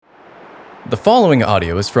The following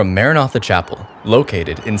audio is from Maranatha Chapel,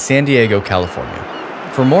 located in San Diego, California.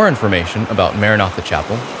 For more information about Maranatha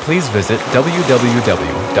Chapel, please visit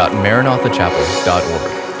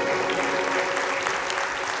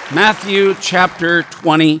www.maranathachapel.org. Matthew chapter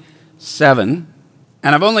 27,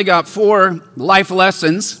 and I've only got 4 life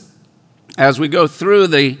lessons as we go through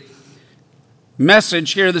the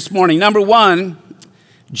message here this morning. Number 1,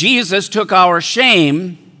 Jesus took our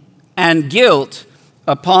shame and guilt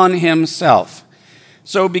upon himself.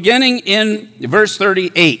 So beginning in verse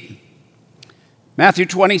 38, Matthew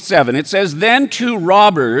 27, it says, "Then 2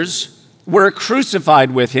 robbers were crucified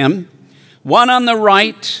with him, one on the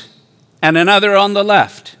right and another on the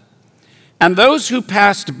left. And those who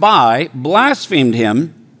passed by blasphemed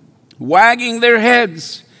him, wagging their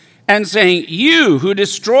heads and saying, 'You who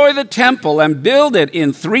destroy the temple and build it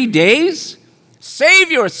in 3 days,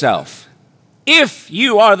 save yourself. If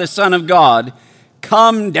you are the Son of God,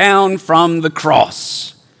 come down from the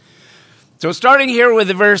cross.'" So starting here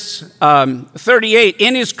with verse 38,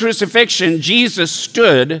 in his crucifixion, Jesus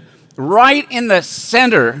stood right in the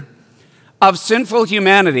center of sinful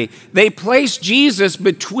humanity. They placed Jesus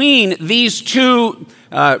between these 2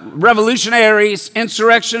 revolutionaries,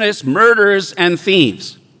 insurrectionists, murderers, and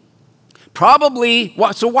thieves.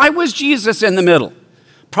 So why was Jesus in the middle?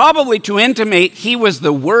 Probably to intimate he was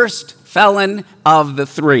the worst felon of the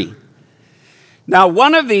 3. Now,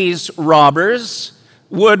 one of these robbers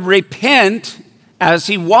would repent as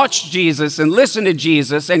he watched Jesus and listened to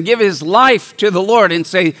Jesus and give his life to the Lord and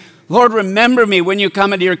say, "Lord, remember me when you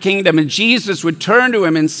come into your kingdom." And Jesus would turn to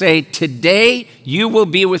him and say, "Today you will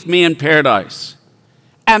be with me in paradise."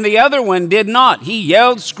 And the other one did not. He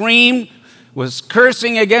yelled, screamed, was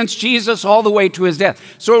cursing against Jesus all the way to his death.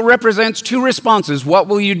 So it represents 2 responses. What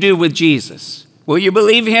will you do with Jesus? Will you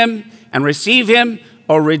believe him and receive him,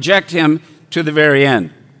 or reject him to the very end?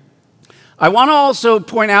 I want to also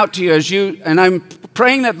point out to you, and I'm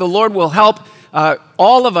praying that the Lord will help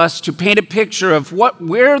all of us to paint a picture of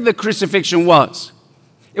where the crucifixion was.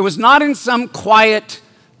 It was not in some quiet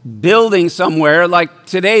building somewhere, like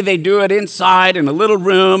today they do it inside in a little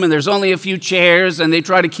room and there's only a few chairs and they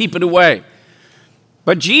try to keep it away.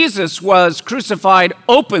 But Jesus was crucified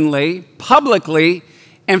openly, publicly,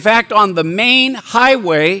 in fact, on the main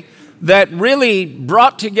highway that really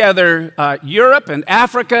brought together Europe and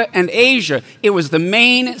Africa and Asia. It was the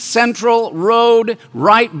main central road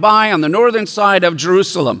right by on the northern side of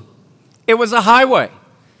Jerusalem. It was a highway.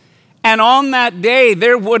 And on that day,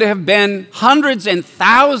 there would have been hundreds and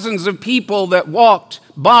thousands of people that walked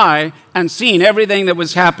by and seen everything that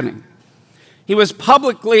was happening. He was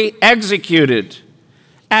publicly executed.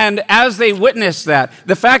 And as they witnessed that,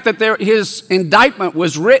 the fact that his indictment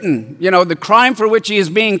was written, the crime for which he is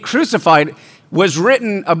being crucified was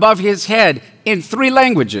written above his head in 3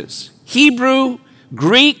 languages: Hebrew,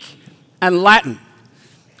 Greek, and Latin.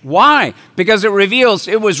 Why? Because it reveals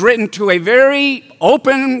it was written to a very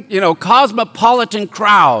open, cosmopolitan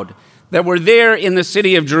crowd that were there in the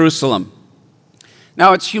city of Jerusalem.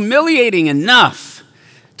 Now, it's humiliating enough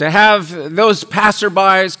to have those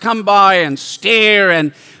passerbys come by and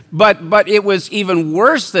stare, but it was even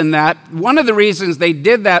worse than that. One of the reasons they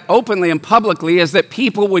did that openly and publicly is that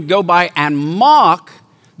people would go by and mock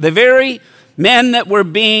the very men that were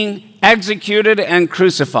being executed and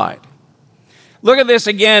crucified. Look at this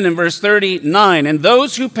again in verse 39. "And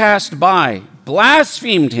those who passed by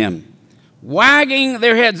blasphemed him, wagging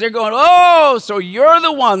their heads." They're going, "Oh, so you're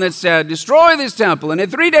the one that said, 'Destroy this temple, and in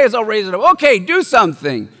 3 days I'll raise it up.' Okay, do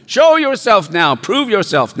something. Show yourself now. Prove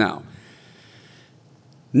yourself now."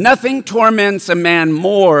 Nothing torments a man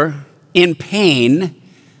more in pain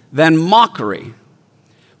than mockery.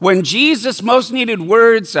 When Jesus most needed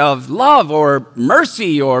words of love or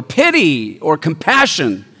mercy or pity or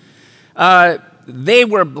compassion, they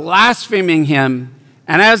were blaspheming him,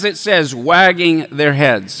 and as it says, wagging their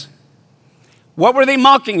heads. What were they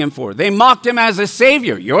mocking him for? They mocked him as a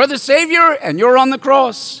savior. You're the savior and you're on the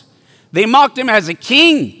cross. They mocked him as a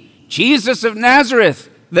king. Jesus of Nazareth,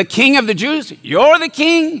 the King of the Jews. You're the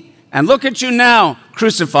king, and look at you now,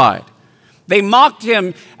 crucified. They mocked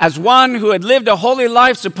him as one who had lived a holy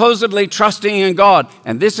life, supposedly trusting in God.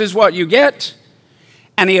 And this is what you get.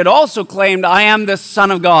 And he had also claimed, "I am the Son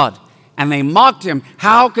of God." And they mocked him.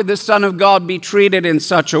 How could the Son of God be treated in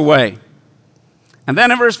such a way? And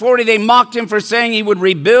then in verse 40, they mocked him for saying he would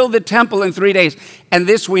rebuild the temple in 3 days. And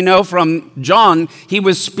this we know from John. He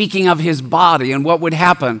was speaking of his body and what would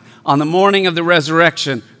happen on the morning of the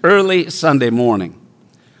resurrection, early Sunday morning.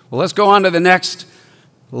 Well, let's go on to the next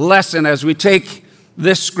lesson as we take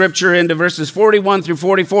this scripture into verses 41 through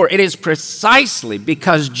 44. It is precisely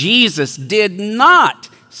because Jesus did not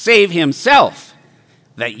save himself,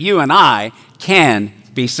 that you and I can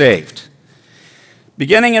be saved.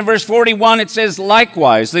 Beginning in verse 41, it says,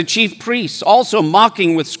 likewise, the chief priests, also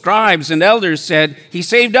mocking with scribes and elders, said, he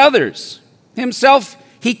saved others. Himself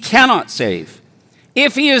he cannot save.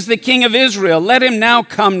 If he is the king of Israel, let him now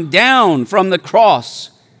come down from the cross,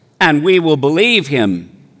 and we will believe him.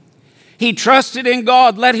 He trusted in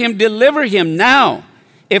God. Let him deliver him now,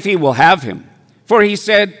 if he will have him. For he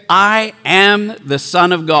said, I am the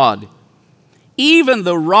Son of God. Even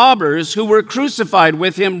the robbers who were crucified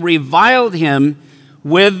with him reviled him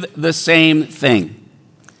with the same thing.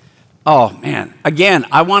 Oh, man. Again,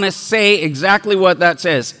 I want to say exactly what that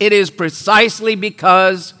says. It is precisely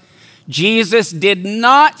because Jesus did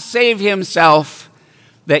not save himself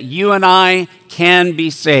that you and I can be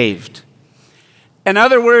saved. In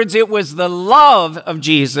other words, it was the love of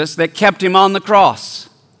Jesus that kept him on the cross.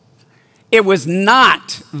 It was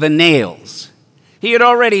not the nails. He had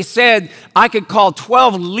already said, I could call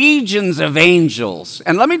 12 legions of angels.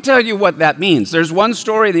 And let me tell you what that means. There's one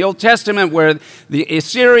story in the Old Testament where the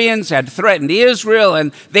Assyrians had threatened Israel,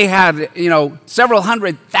 and they had, several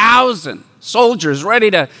 100,000 soldiers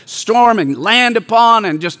ready to storm and land upon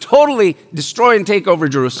and just totally destroy and take over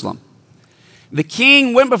Jerusalem. The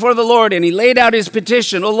king went before the Lord and he laid out his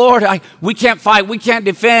petition. Oh Lord, we can't fight, we can't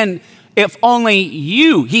defend. If only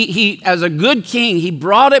you, he as a good king, he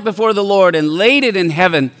brought it before the Lord and laid it in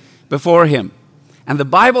heaven before him. And the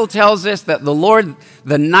Bible tells us that the Lord,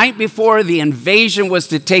 the night before the invasion was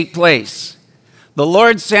to take place, the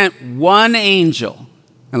Lord sent one angel.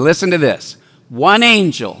 And listen to this. One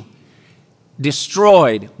angel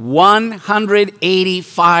destroyed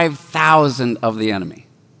 185,000 of the enemy.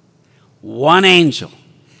 One angel.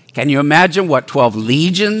 Can you imagine what 12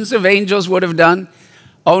 legions of angels would have done?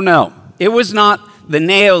 Oh no. It was not the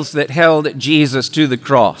nails that held Jesus to the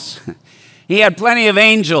cross. He had plenty of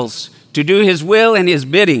angels to do his will and his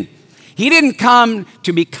bidding. He didn't come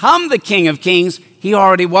to become the King of Kings. He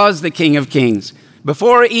already was the King of Kings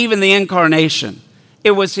before even the incarnation.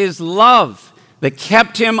 It was his love that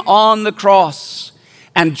kept him on the cross.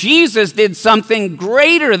 And Jesus did something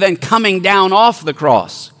greater than coming down off the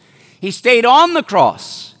cross. He stayed on the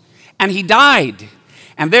cross and he died.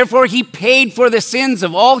 And therefore, he paid for the sins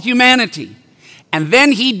of all humanity. And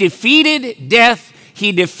then he defeated death.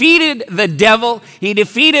 He defeated the devil. He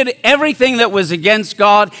defeated everything that was against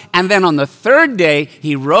God. And then on the third day,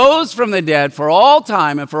 he rose from the dead for all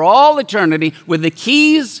time and for all eternity with the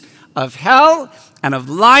keys of hell and of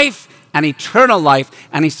life and eternal life.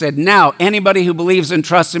 And he said, now anybody who believes and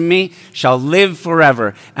trusts in me shall live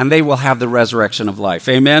forever, and they will have the resurrection of life.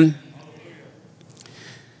 Amen.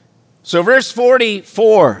 So verse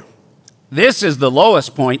 44, this is the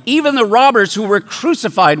lowest point. Even the robbers who were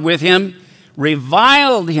crucified with him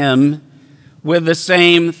reviled him with the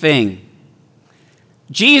same thing.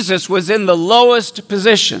 Jesus was in the lowest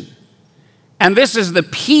position. And this is the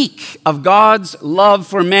peak of God's love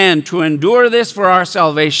for man, to endure this for our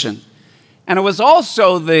salvation. And it was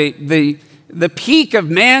also the peak of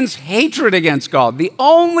man's hatred against God. The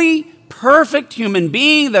only perfect human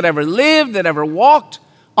being that ever lived, that ever walked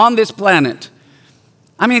on this planet.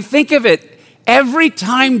 I mean, think of it. Every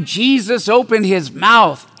time Jesus opened his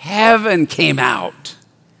mouth, heaven came out.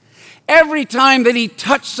 Every time that he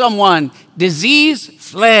touched someone, disease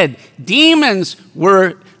fled, demons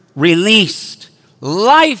were released,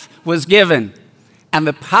 life was given, and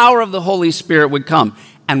the power of the Holy Spirit would come.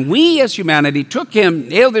 And we as humanity took him,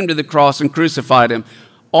 nailed him to the cross, and crucified him.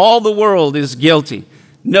 All the world is guilty.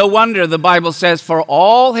 No wonder the Bible says, for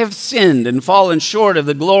all have sinned and fallen short of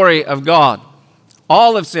the glory of God.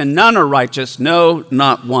 All have sinned, none are righteous, no,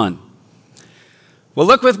 not one. Well,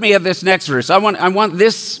 look with me at this next verse. I want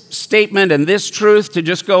this statement and this truth to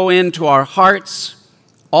just go into our hearts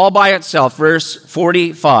all by itself. Verse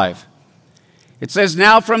 45. It says,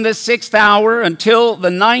 now from the 6th hour until the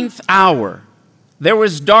 9th hour, there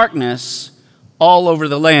was darkness all over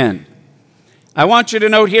the land. I want you to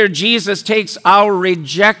note here, Jesus takes our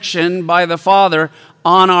rejection by the Father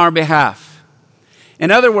on our behalf. In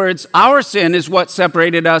other words, our sin is what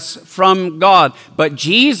separated us from God. But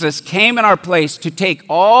Jesus came in our place to take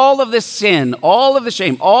all of the sin, all of the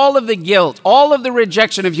shame, all of the guilt, all of the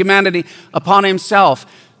rejection of humanity upon himself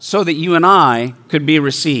so that you and I could be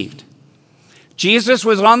received. Jesus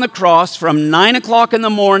was on the cross from 9 o'clock in the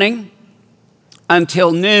morning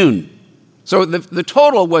until noon. So the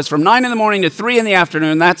total was from 9 in the morning to 3 in the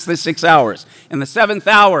afternoon. That's the 6 hours. In the 7th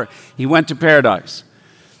hour, he went to paradise.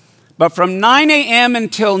 But from 9 a.m.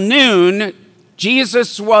 until noon,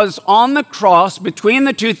 Jesus was on the cross between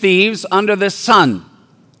the two thieves under the sun,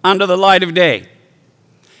 under the light of day.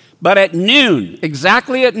 But at noon,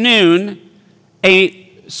 exactly at noon, a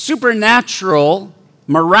supernatural,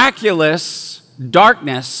 miraculous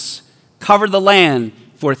darkness covered the land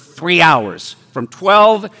for 3 hours, from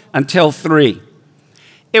 12 until 3.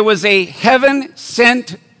 It was a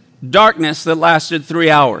heaven-sent darkness that lasted 3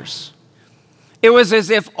 hours. It was as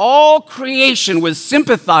if all creation was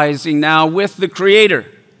sympathizing now with the Creator.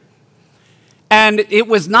 And it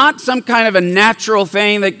was not some kind of a natural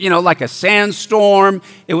thing that, like a sandstorm.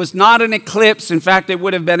 It was not an eclipse. In fact, it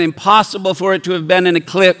would have been impossible for it to have been an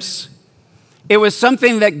eclipse. It was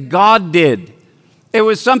something that God did. It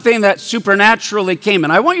was something that supernaturally came.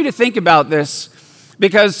 And I want you to think about this,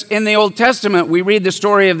 because in the Old Testament, we read the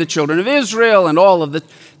story of the children of Israel and all of the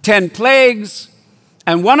 10 plagues.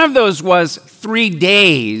 And one of those was 3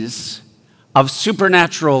 days of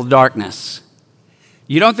supernatural darkness.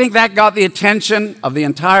 You don't think that got the attention of the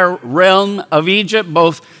entire realm of Egypt,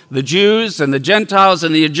 both the Jews and the Gentiles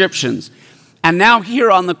and the Egyptians? And now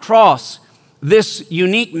here on the cross, this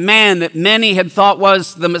unique man that many had thought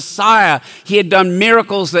was the Messiah, he had done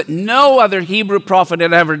miracles that no other Hebrew prophet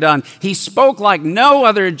had ever done. He spoke like no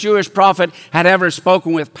other Jewish prophet had ever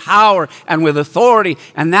spoken, with power and with authority.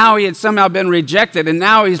 And now he had somehow been rejected, and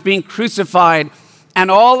now he's being crucified.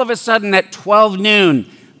 And all of a sudden at 12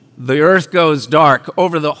 noon, the earth goes dark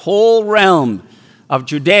over the whole realm of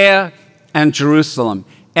Judea and Jerusalem.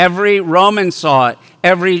 Every Roman saw it.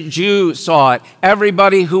 Every Jew saw it.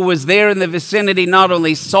 Everybody who was there in the vicinity not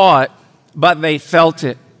only saw it, but they felt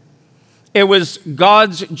it. It was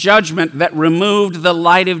God's judgment that removed the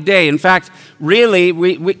light of day. In fact, really,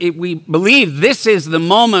 we believe this is the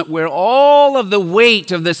moment where all of the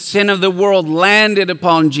weight of the sin of the world landed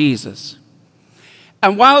upon Jesus.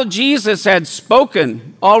 And while Jesus had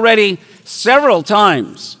spoken already several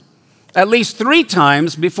times, at least 3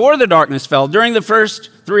 times before the darkness fell, during the first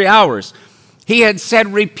 3 hours, he had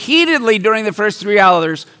said repeatedly during the first 3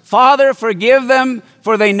 hours, "Father, forgive them,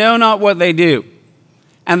 for they know not what they do."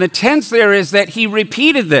 And the tense there is that he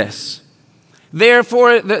repeated this.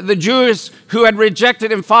 Therefore, the Jews who had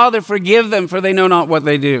rejected him, "Father, forgive them, for they know not what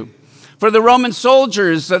they do." For the Roman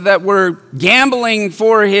soldiers that were gambling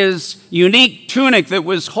for his unique tunic that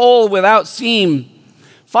was whole without seam,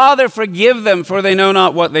 "Father, forgive them, for they know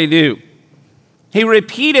not what they do." He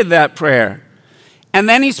repeated that prayer. And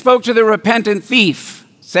then he spoke to the repentant thief,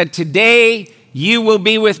 said, "Today you will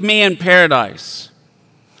be with me in paradise."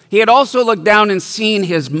 He had also looked down and seen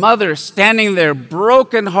his mother standing there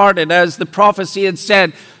brokenhearted, as the prophecy had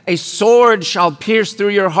said, "A sword shall pierce through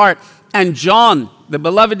your heart." And John, the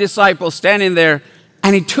beloved disciple, standing there,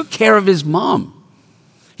 and he took care of his mom.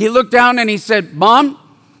 He looked down and he said, "Mom,"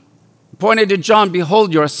 pointed to John,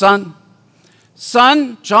 "behold your son.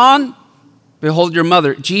 Son, John, behold your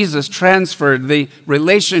mother." Jesus transferred the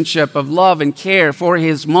relationship of love and care for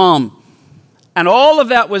his mom. And all of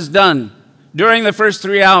that was done during the first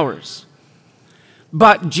 3 hours.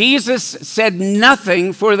 But Jesus said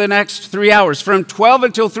nothing for the next 3 hours, from 12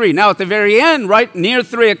 until 3. Now, at the very end, right near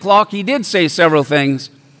 3 o'clock, he did say several things.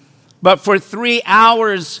 But for 3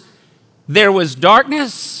 hours, there was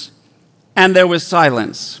darkness and there was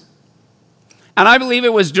silence. And I believe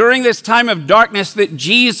it was during this time of darkness that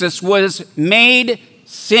Jesus was made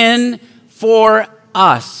sin for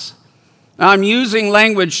us. Now, I'm using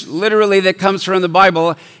language literally that comes from the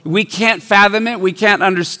Bible. We can't fathom it. We can't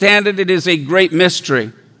understand it. It is a great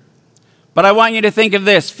mystery. But I want you to think of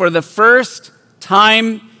this. For the first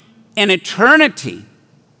time in eternity,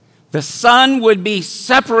 the Son would be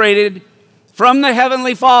separated from the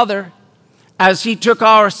Heavenly Father as he took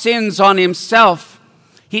our sins on himself.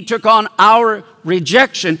 He took on our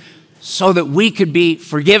rejection so that we could be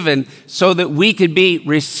forgiven, so that we could be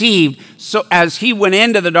received. So as he went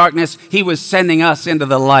into the darkness, he was sending us into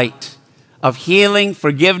the light of healing,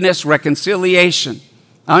 forgiveness, reconciliation.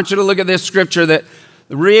 I want you to look at this scripture that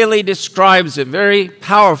really describes it very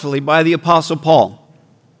powerfully by the Apostle Paul.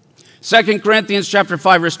 2 Corinthians chapter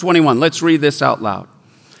 5, verse 21. Let's read this out loud.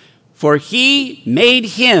 "For he made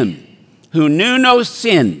him who knew no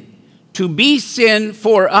sin to be sin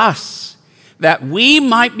for us, that we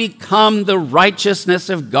might become the righteousness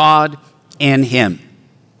of God in him."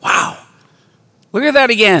 Wow. Look at that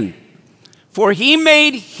again. "For he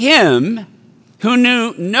made him who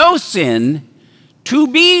knew no sin to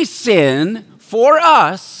be sin for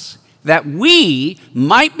us, that we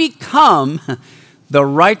might become the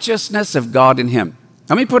righteousness of God in him."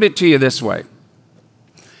 Let me put it to you this way.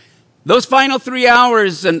 Those final 3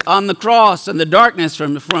 hours on the cross and the darkness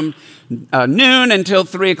from noon until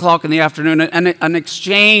 3 o'clock in the afternoon, an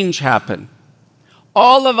exchange happened.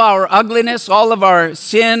 All of our ugliness, all of our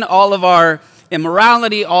sin, all of our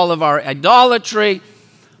immorality, all of our idolatry,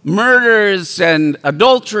 murders and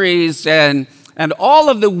adulteries and all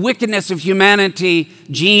of the wickedness of humanity,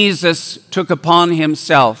 Jesus took upon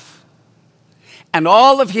himself. And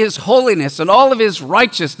all of his holiness and all of his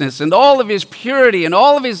righteousness and all of his purity and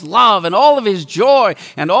all of his love and all of his joy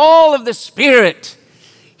and all of the Spirit,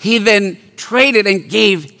 he then traded and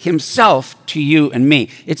gave himself to you and me.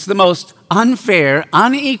 It's the most unfair,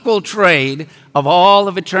 unequal trade of all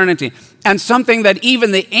of eternity. And something that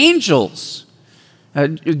even the angels,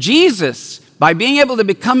 Jesus, by being able to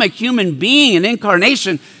become a human being in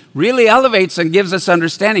incarnation, really elevates and gives us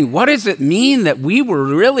understanding. What does it mean that we were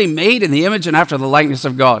really made in the image and after the likeness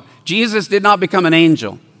of God? Jesus did not become an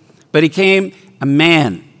angel, but he became a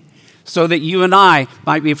man so that you and I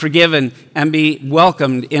might be forgiven and be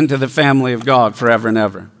welcomed into the family of God forever and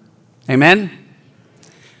ever. Amen?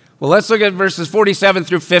 Well, let's look at verses 47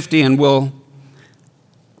 through 50 and we'll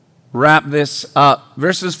wrap this up.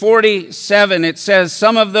 Verses 47, it says,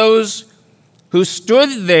 some of those who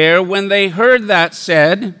stood there when they heard that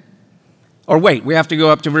said, or wait, we have to go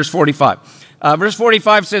up to verse 45. Verse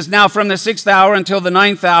 45 says, now from the 6th hour until the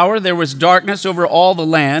 9th hour, there was darkness over all the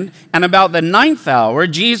land. And about the 9th hour,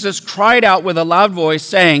 Jesus cried out with a loud voice,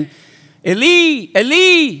 saying, Eli,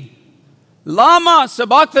 Eli, lama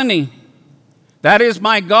sabachthani? That is,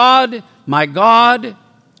 my God,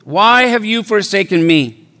 why have you forsaken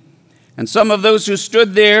me? And some of those who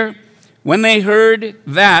stood there, when they heard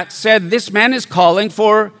that, said, this man is calling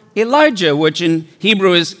for Elijah, which in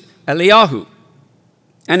Hebrew is Eliyahu.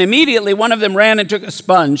 And immediately one of them ran and took a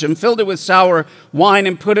sponge and filled it with sour wine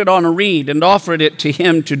and put it on a reed and offered it to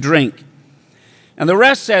him to drink. And the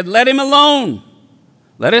rest said, let him alone.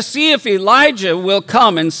 Let us see if Elijah will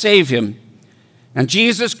come and save him. And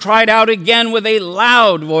Jesus cried out again with a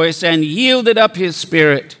loud voice and yielded up his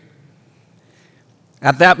spirit.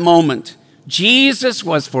 At that moment, Jesus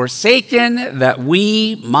was forsaken that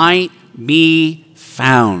we might be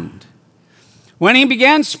found. When he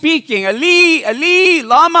began speaking, Eli, Eli,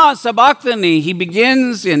 lama sabachthani, he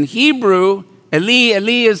begins in Hebrew. Eli,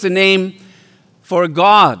 Eli is the name for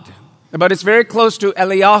God. But it's very close to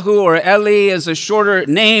Eliyahu, or Eli is a shorter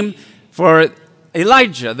name for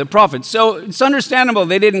Elijah, the prophet. So it's understandable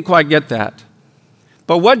they didn't quite get that.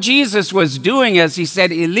 But what Jesus was doing as he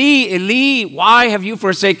said, Eli, Eli, why have you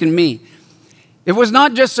forsaken me? It was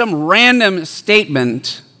not just some random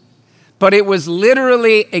statement, but it was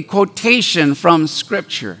literally a quotation from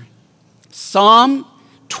Scripture. Psalm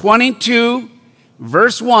 22,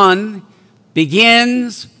 verse 1,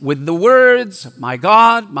 begins with the words, my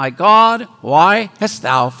God, why hast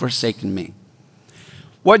thou forsaken me?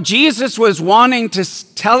 What Jesus was wanting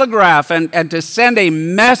to telegraph and to send a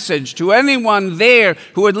message to anyone there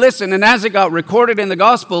who would listen, and as it got recorded in the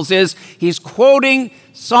Gospels, is he's quoting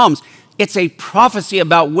Psalms. It's a prophecy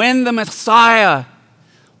about when the Messiah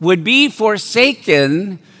would be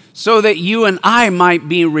forsaken so that you and I might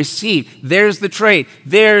be received. There's the trade.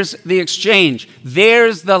 There's the exchange.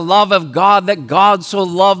 There's the love of God, that God so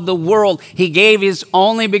loved the world. He gave his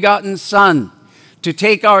only begotten Son to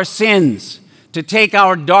take our sins, to take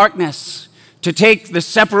our darkness, to take the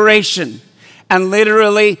separation, and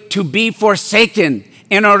literally to be forsaken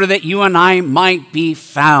in order that you and I might be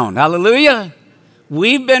found. Hallelujah.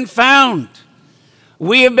 We've been found.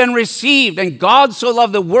 We have been received, and God so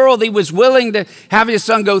loved the world, he was willing to have his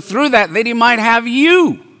Son go through that he might have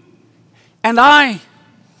you and I.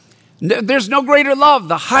 There's no greater love,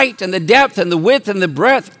 the height and the depth and the width and the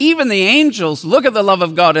breadth. Even the angels look at the love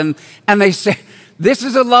of God and they say, this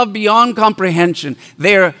is a love beyond comprehension.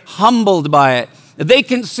 They're humbled by it. They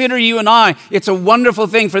consider you and I, it's a wonderful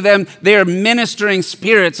thing for them. They're ministering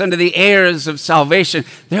spirits unto the heirs of salvation.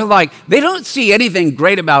 They're like, they don't see anything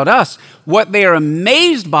great about us. What they are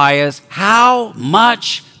amazed by is how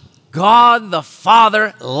much God the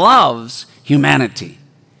Father loves humanity.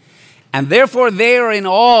 And therefore they are in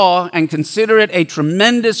awe and consider it a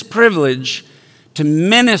tremendous privilege to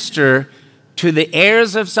minister to the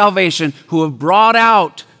heirs of salvation who have brought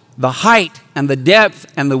out the height and the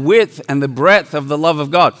depth and the width and the breadth of the love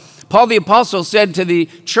of God. Paul the Apostle said to the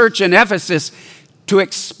church in Ephesus, to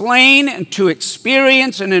explain and to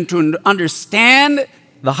experience and to understand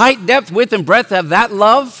the height, depth, width, and breadth of that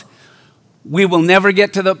love, we'll never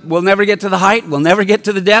get to the height, we'll never get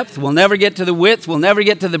to the depth, we'll never get to the width, we'll never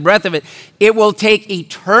get to the breadth of it. It will take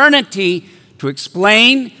eternity to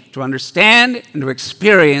explain, to understand, and to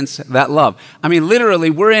experience that love. I mean,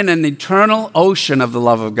 literally, we're in an eternal ocean of the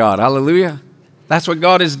love of God. Hallelujah. That's what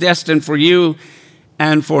God is destined for you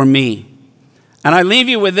and for me. And I leave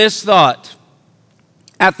you with this thought.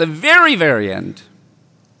 At the very, very end,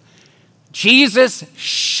 Jesus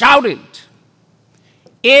shouted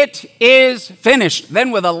 "It is finished."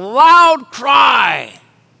 Then with a loud cry,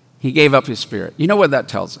 he gave up his spirit. You know what that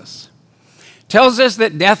tells us? It tells us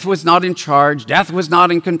that death was not in charge. Death was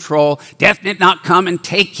not in control. Death did not come and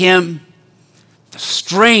take him. The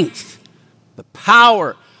strength, the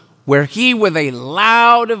power, where he with a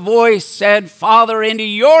loud voice said, "Father, into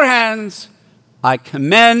your hands I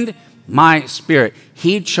commend my spirit."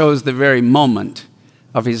 He chose the very moment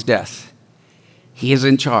of his death. He is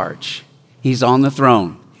in charge. He's on the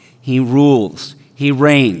throne. He rules. He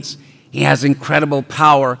reigns. He has incredible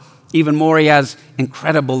power. Even more, he has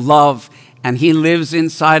incredible love. And he lives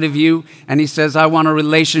inside of you. And he says, "I want a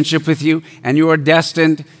relationship with you. And you are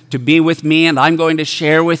destined to be with me. And I'm going to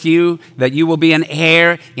share with you that you will be an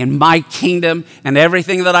heir in my kingdom. And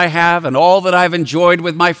everything that I have and all that I've enjoyed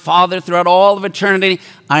with my Father throughout all of eternity,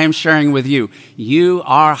 I am sharing with you. You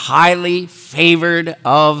are highly favored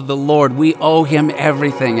of the Lord." We owe him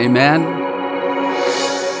everything. Amen.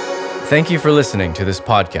 Thank you for listening to this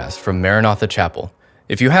podcast from Maranatha Chapel.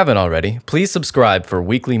 If you haven't already, please subscribe for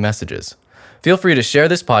weekly messages. Feel free to share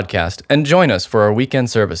this podcast and join us for our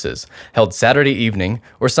weekend services, held Saturday evening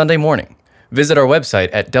or Sunday morning. Visit our website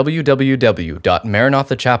at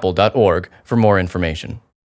www.maranathachapel.org for more information.